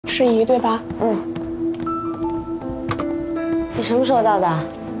诗怡对吧？嗯。你什么时候到的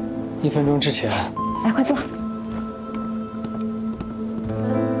？1分钟之前。来，快坐。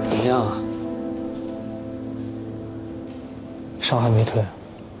怎么样啊？伤还没退？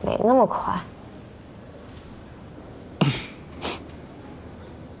没那么快。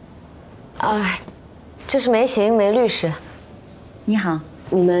啊，这是梅行梅律师。你好，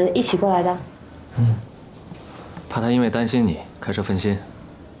你们一起过来的？嗯。怕他因为担心你开车分心，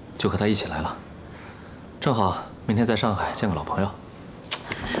就和他一起来了。正好明天在上海见个老朋友。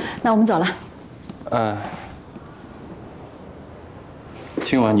那我们走了。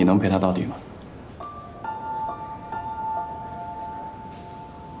今晚你能陪他到底吗？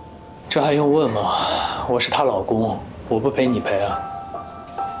这还用问吗？我是她老公，我不陪你陪啊。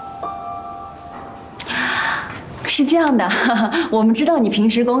是这样的，我们知道你平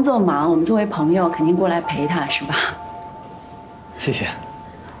时工作忙，我们作为朋友肯定过来陪他，是吧？谢谢。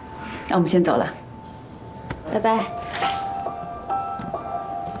那我们先走了，拜拜。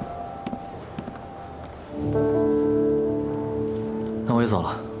那我也走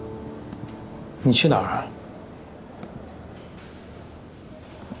了。你去哪儿？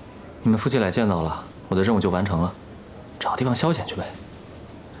你们夫妻俩见到了，我的任务就完成了，找地方消遣去呗。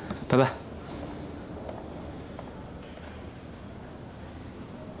拜拜。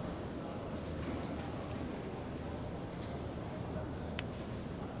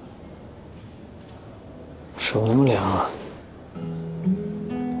手那么凉啊！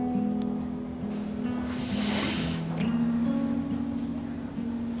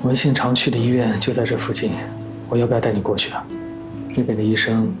文信常去的医院就在这附近，我要不要带你过去啊？那边的医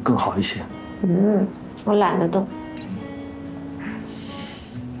生更好一些。我懒得动。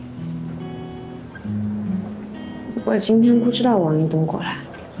我今天不知道王一东过来。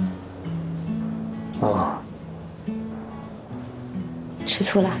哦。吃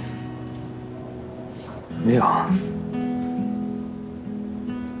醋了？没有。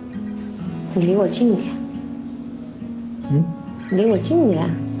你离我近点。离我近点。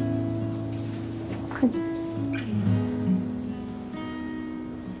快。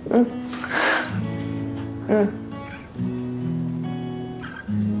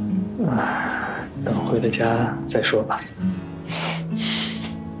等回了家再说吧。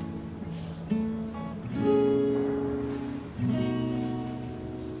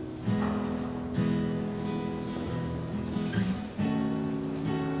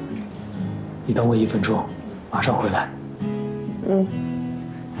你等我1分钟，马上回来。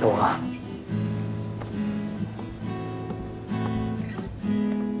懂啊。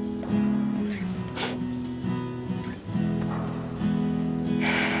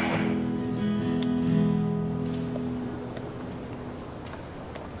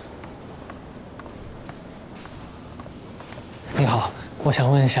你好，我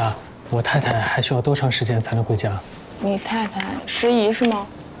想问一下，我太太还需要多长时间才能回家？你太太诗怡是吗？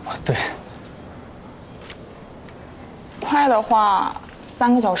对。快的话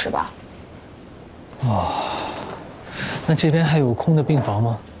3个小时吧。哦，那这边还有空的病房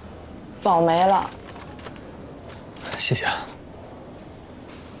吗？早没了。谢谢啊。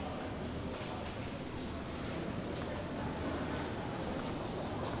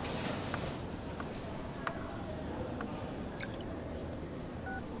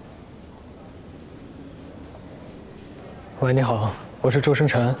喂，你好，我是周生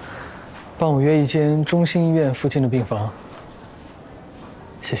辰，帮我约一间中心医院附近的病房。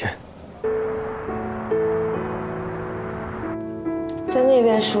谢谢。在那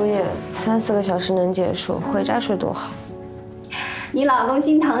边输液3、4个小时能结束，回家睡多好。你老公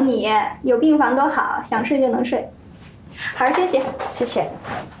心疼你，有病房多好，想睡就能睡。好好休息，谢谢。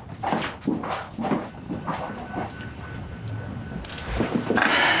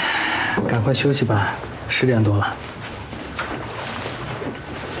赶快休息吧，10点多了。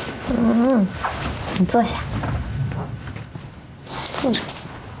你坐下。坐着。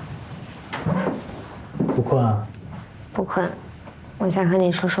不困啊？不困，我想和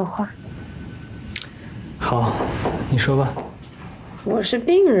你说说话。好，你说吧。我是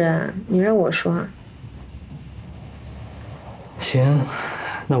病人，你让我说。行，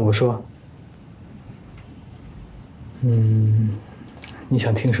那我说。你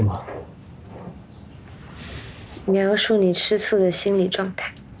想听什么？描述你吃醋的心理状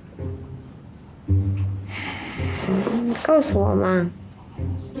态。告诉我嘛。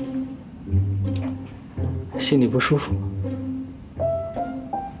心里不舒服。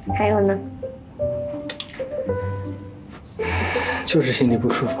还有呢？就是心里不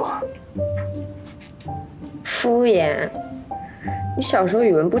舒服。敷衍。你小时候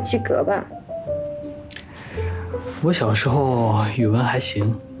语文不及格吧？我小时候语文还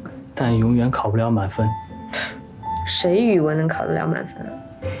行，但永远考不了满分。谁语文能考得了满分啊？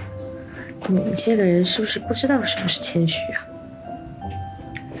你这个人是不是不知道什么是谦虚啊？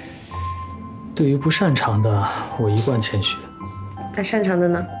对于不擅长的，我一贯谦虚。那擅长的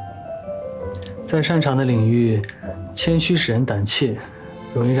呢？在擅长的领域，谦虚使人胆怯，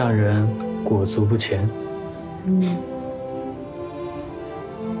容易让人裹足不前。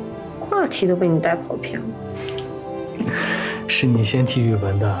话题都被你带跑偏了。是你先提语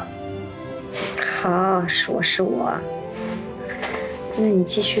文的。好，是我。那你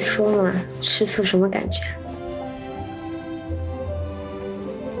继续说嘛，吃醋什么感觉？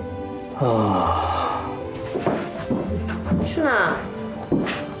啊，去哪？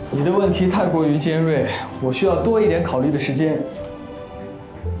你的问题太过于尖锐，我需要多一点考虑的时间。